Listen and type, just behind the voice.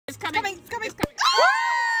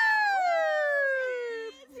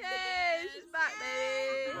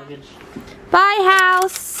Bye,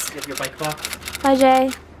 house. Give your bike back. Bye, Jay.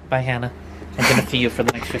 Bye, Hannah. I'm gonna see you for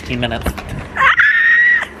the next 15 minutes.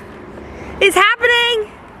 It's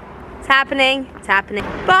happening. It's happening. It's happening.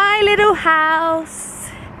 Bye, little house.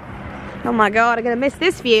 Oh my God, I'm gonna miss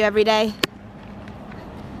this view every day.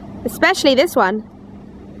 Especially this one.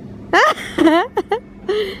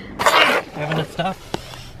 Having a stop?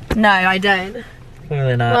 No, I don't.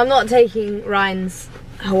 Clearly not. Well, I'm not taking Ryan's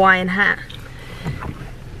Hawaiian hat.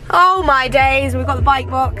 Oh my days, we've got the bike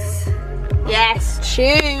box. Yes,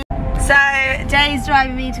 choose. So, Jay's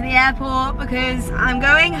driving me to the airport because I'm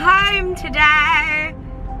going home today.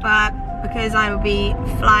 But because I will be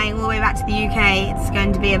flying all the way back to the UK, it's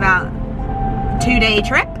going to be about a 2-day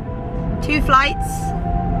trip. 2 flights.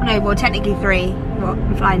 No, well, technically 3. Well,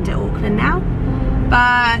 I'm flying to Auckland now.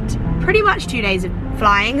 But pretty much 2 days of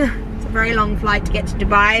flying. It's a very long flight to get to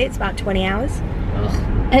Dubai. It's about 20 hours. Ugh.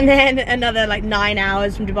 And then another like 9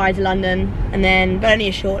 hours from Dubai to London. And then, but only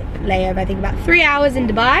a short layover, I think about 3 hours in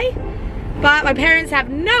Dubai. But my parents have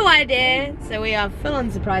no idea, so we are full on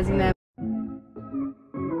surprising them.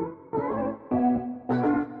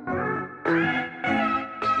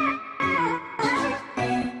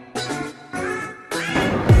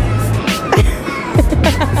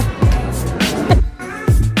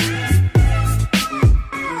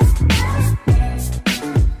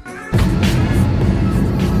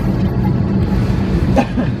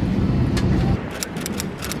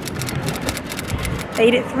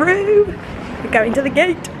 Made it through. We're going to the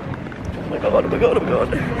gate. Oh my God, oh my God, oh my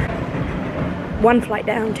God. 1 flight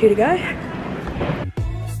down, 2 to go.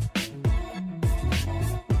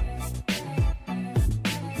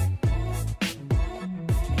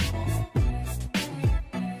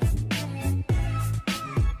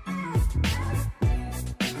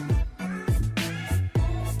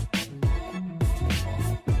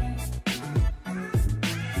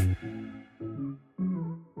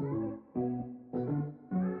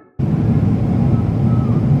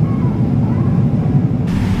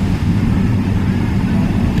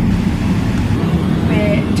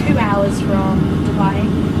 From Dubai.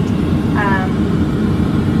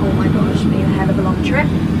 Oh my gosh, been a hell of a long trip.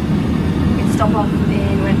 We stop off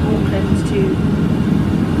in Auckland to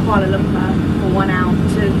Kuala Lumpur for 1 hour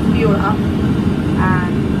to fuel up,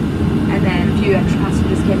 and then a few extra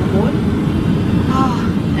passengers came aboard.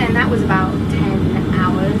 And that was about 10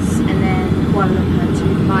 hours, and then Kuala Lumpur to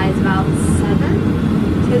Dubai is about 7.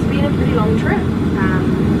 So it's been a pretty long trip.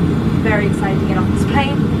 Very excited to get off this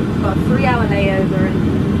plane. Got a 3-hour layover in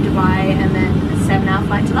Dubai and then a 7-hour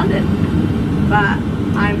flight to London. But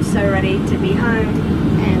I'm so ready to be home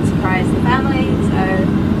and surprise the family, so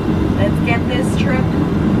let's get this trip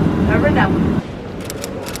over and done with.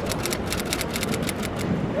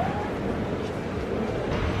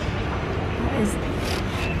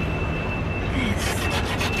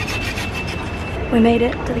 We made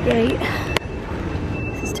it to the gate.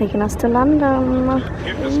 This is taking us to London.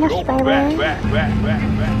 Yes, baby.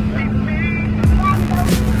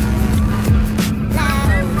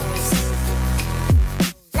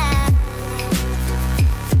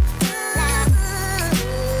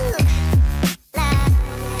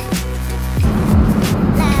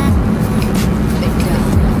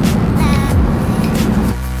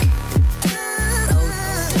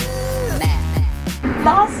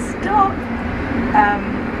 Last stop.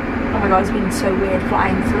 Oh my God, it's been so weird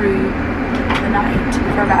flying through the night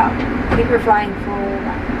for about, I think we were flying for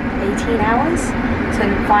about 18 hours. So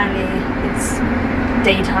finally it's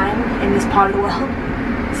daytime in this part of the world.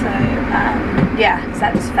 So yeah, so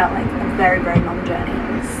that just felt like a very, very long journey.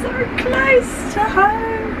 So close to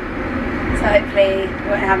home. So hopefully we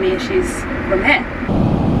won't have any issues from here.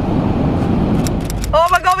 Oh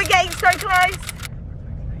my God, we're getting so close.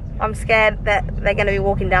 I'm scared that they're going to be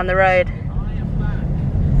walking down the road.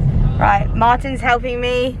 Right, Martin's helping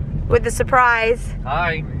me with the surprise.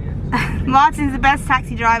 Hi. Martin's the best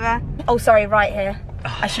taxi driver. Oh, sorry, right here.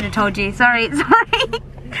 I should have told you. Sorry.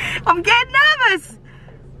 I'm getting nervous.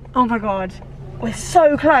 Oh my God, we're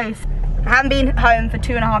so close. I haven't been home for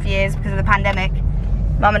 2.5 years because of the pandemic.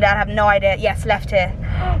 Mum and Dad have no idea. Yes, left here.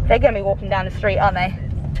 They're going to be walking down the street, aren't they?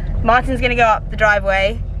 Martin's going to go up the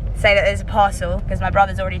driveway, say that there's a parcel, because my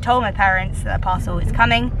brother's already told my parents that a parcel is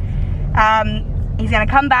coming. He's gonna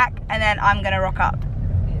come back and then I'm gonna rock up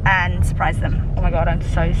and surprise them. Oh my God, I'm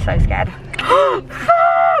so scared.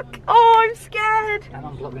 Fuck! Oh, I'm scared. And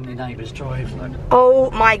I'm blocking your neighbour's drive, look.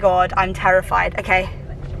 Oh my God, I'm terrified. Okay.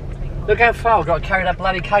 Look how far I've got to carry that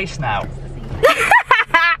bloody case now.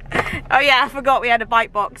 Oh yeah, I forgot we had a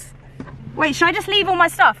bike box. Wait, should I just leave all my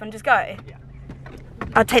stuff and just go? Yeah.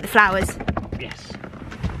 I'll take the flowers. Yes.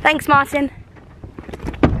 Thanks, Martin.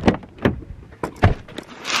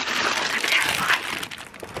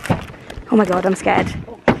 Oh my god, I'm scared.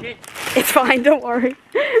 Oh, shit. It's fine, don't worry.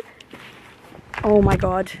 Oh my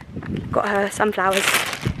god. Got her sunflowers.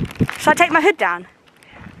 Should I take my hood down?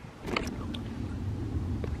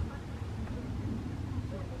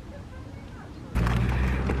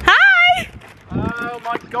 Hi! Oh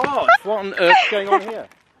my god! What on earth is going on here?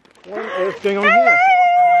 What on earth is going on here?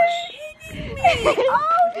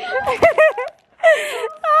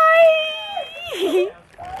 Hi!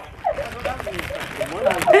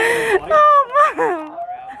 Oh, Mum!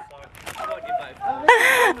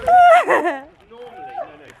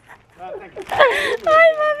 Hi,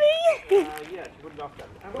 Mummy!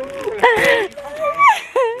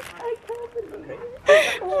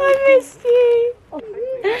 I missed you. I'm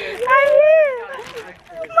here.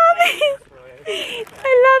 Mummy!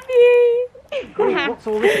 I love you. What's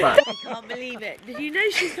all this about? I can't believe it. Did you know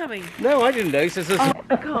she's coming? No, I didn't know. This is I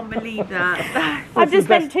can't believe that. I've just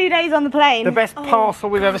spent 2 days on the plane. the best parcel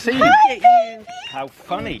we've ever seen. Look at you. How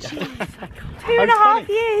funny. 2.5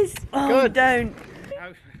 years. Oh, Good. don't.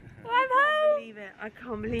 I'm I home. can't believe it. I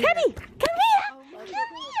can't believe Teddy, it. come here.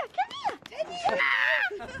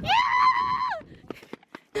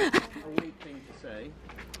 Come here.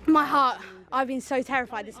 My heart. I've been so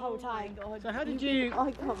terrified this whole time. So how did you?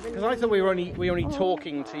 I can't believe Because I thought we were only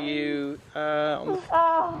talking to you on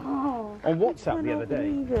WhatsApp the other day.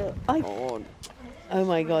 it. I can't. Oh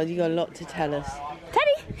my god, you got a lot to tell us.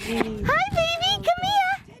 Teddy. Hi, baby. Come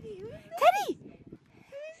here. Teddy.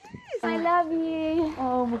 I love you.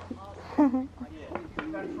 Oh my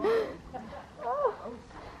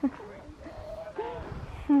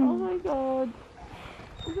Oh my god.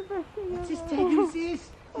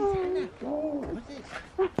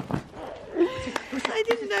 I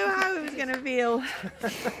didn't know how it was going to feel.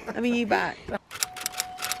 I mean, you back.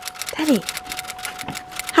 Teddy.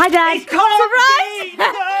 Hi, Dad. Surprise! No!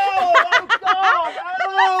 Oh God!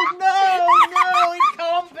 Oh no! It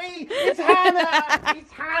can't be! It's Hannah!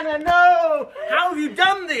 It's Hannah! No! How have you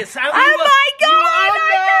done this? Oh my God! Oh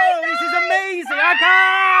no! This is amazing!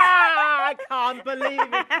 I can't believe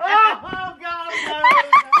it! Oh God!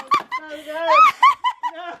 No!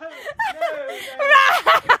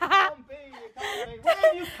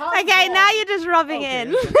 Okay, now you're just rubbing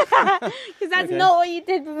in. Because that's not what you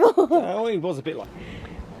did before. Oh, it was a bit like.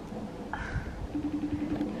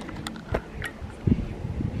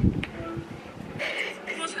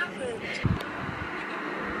 What's happened?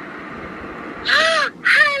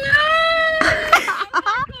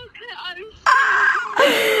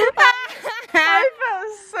 I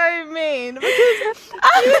felt so mean because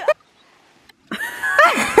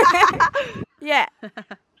yeah.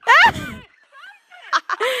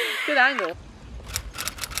 Good angle.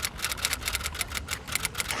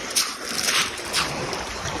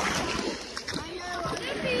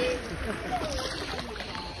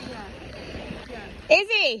 Is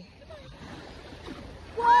he?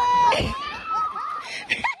 What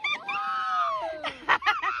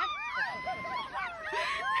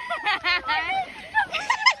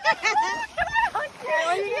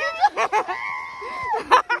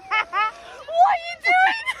are you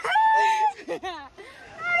doing?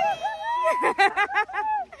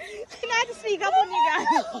 Can I just speak up on you guys?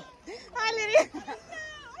 Hi, Lydia.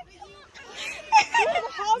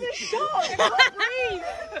 How the shot? I can't breathe.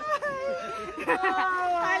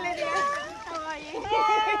 Hi, Lydia. How are you?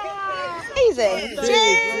 Amazing.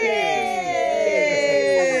 Cheers.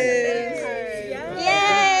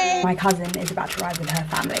 Yay. My cousin is about to arrive with her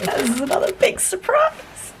family. This is another big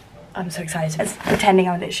surprise. I'm so excited. It's pretending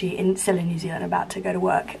I'm literally still in New Zealand, about to go to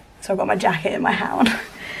work. So I've got my jacket in my hand.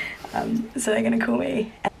 So they're going to call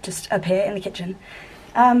me, just appear in the kitchen,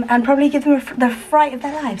 and probably give them the fright of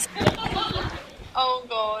their lives. Oh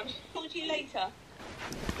God. Talk to you later.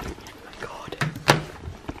 God.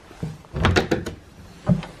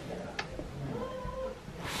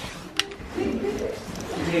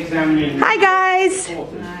 Hi guys.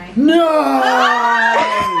 No!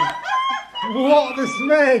 What the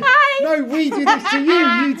smeg? Hi. No, we do this to you.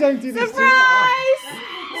 You don't do this to us.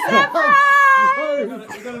 Surprise! We're going to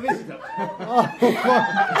visit them.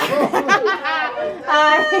 Hi.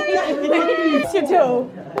 Shittle.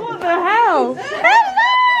 What the hell? Hello!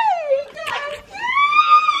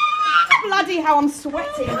 Bloody hell, I'm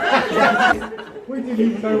sweating. We didn't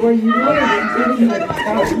even know where you were.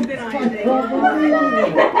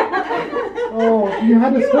 Oh, you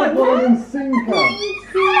had a spot on and sinker.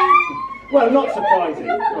 Well, not surprising.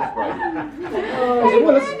 Not surprising.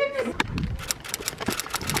 Well, let's...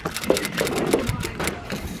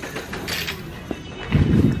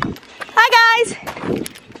 Hi guys!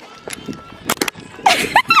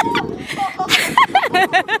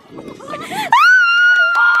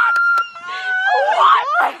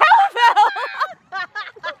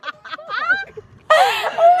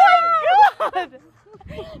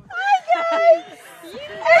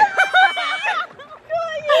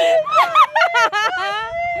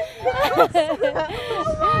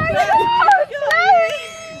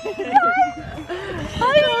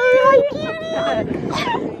 You're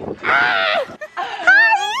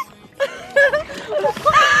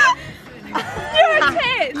a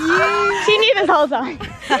tit! She knew this whole time.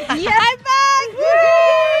 Yeah, I'm back!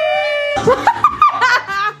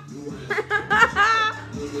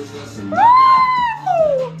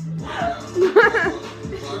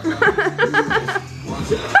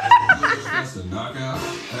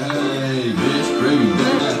 Hey, bitch, baby,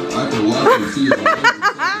 that I can walk and see you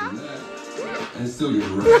and still get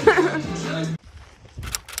right.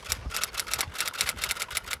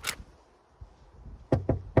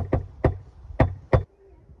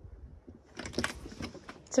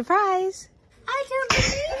 Surprise! I don't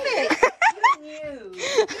believe it. Hello!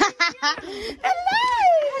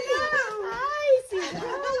 Hello. Hi, Susan.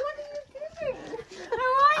 What are you doing?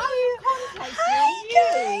 How are you? Hi,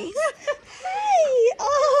 guys! Hey!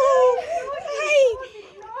 Oh!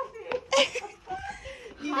 Hey!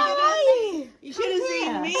 How are you? You should have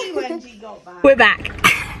seen me when she got back. We're back.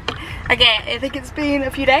 Okay, I think it's been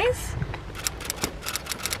a few days.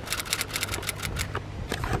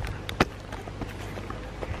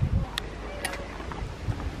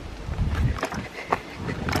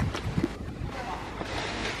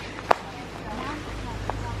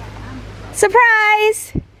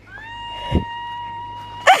 Surprise!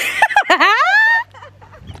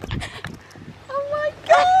 Oh my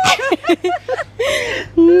god!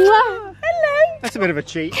 Hello! That's a bit of a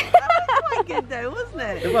cheat. Quite good though, wasn't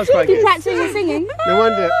it? It was quite good. Practicing your singing? No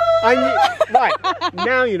wonder. I knew. Right,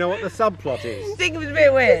 now you know what the subplot is. Think it was a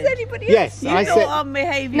bit weird. Does anybody else? Yes, You I thought said. our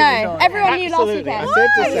behaviour No, was odd. everyone knew last Absolutely. weekend. I said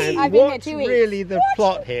to Why? Sam, I've been here what's 2 weeks. really the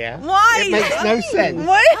plot here? Why? It makes no sense.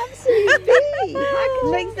 What?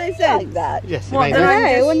 It makes no sense. Like that. Yes, it What, made that no I'm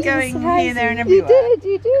sense. I wanted just to going surprise here, there and you. everywhere? You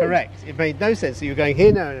did. Correct. It made no sense that you were going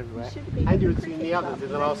here, there, and everywhere, and you had seen the others in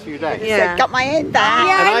the last few days. Yeah. Got my head down.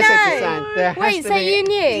 Yeah, And I I said to know. Sam, there has Wait, to so be. you You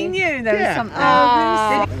knew? knew there was Yeah. something.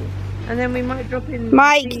 Ah. And then we might drop in.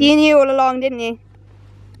 Mike, you knew all along, didn't you?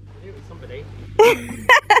 Somebody.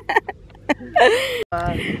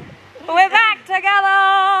 We're back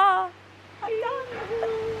together!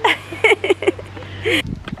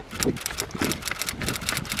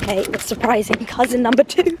 Okay, what's surprising? Cousin number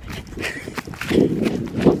 2.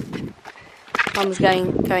 Mum's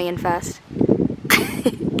going in first.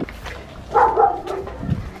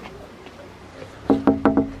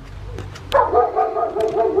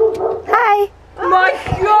 Hi! My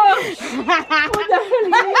gosh! What the hell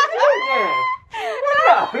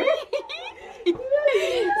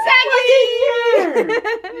are you doing there?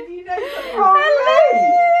 Did you know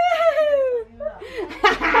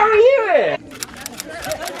How are you here?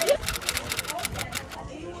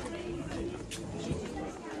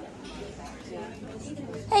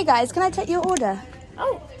 Hey guys, can I take your order?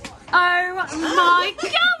 Oh my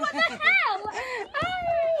god, what the hell?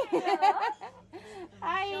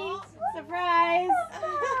 Hi! Surprise!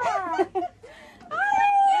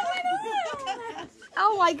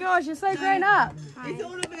 Oh my gosh, you're so grown up. It's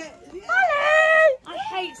all a bit. Hello! I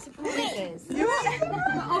hate surprises. But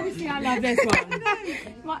obviously I love this one.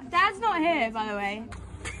 My Dad's not here, by the way.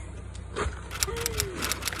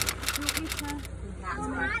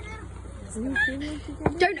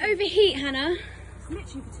 Don't overheat, Hannah.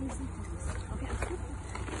 Literally for 2 seconds.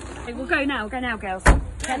 Okay, we'll go now, girls.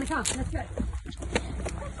 Get in the car, let's go.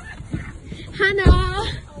 Hannah!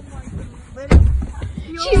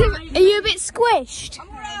 Are you a bit squished? I'm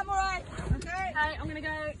alright. Okay. Okay, I'm gonna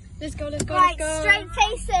go. Let's go, let's go, Right, let's go. straight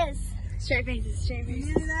faces. Straight faces, straight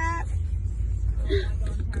faces. Do that.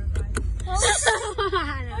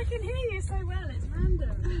 I can hear you so well, it's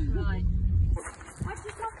random. Right.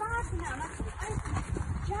 Actually, it's not bad for now. Like,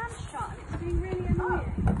 it's jam shut and it's being really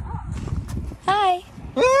annoying. Hi.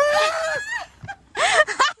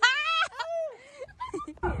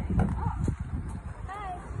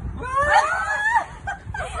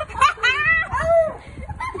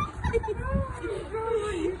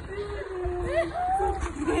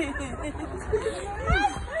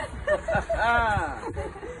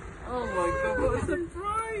 Oh my god, what a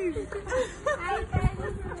surprise!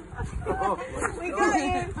 We got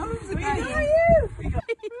you. We got you.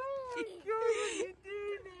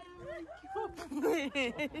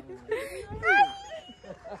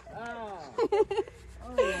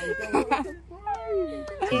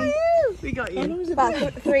 We got you. About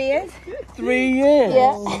 3 years. 3 years?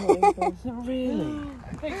 Yeah. Oh my god, really?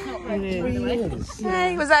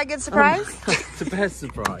 Hey, was that a good surprise? It's the best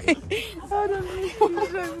surprise. When are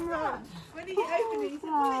you opening?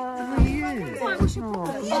 3 years.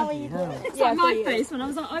 It's like my face when I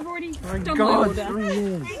was like, I've already My done my god, order. 3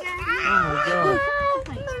 years. Oh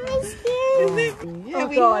my god. Yeah, Oh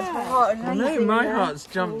god, my heart. I know, my heart's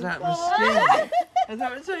jumped out of my skin. I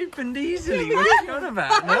thought it's opened easily. What's you on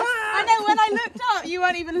about? No? I know, when I looked up, you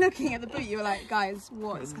weren't even looking at the boot. You were like, guys,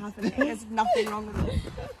 what's happening? There's nothing wrong with it.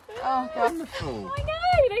 Oh, God. Wonderful. I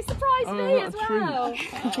know, they surprised me what as a treat. well.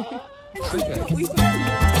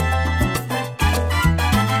 Okay.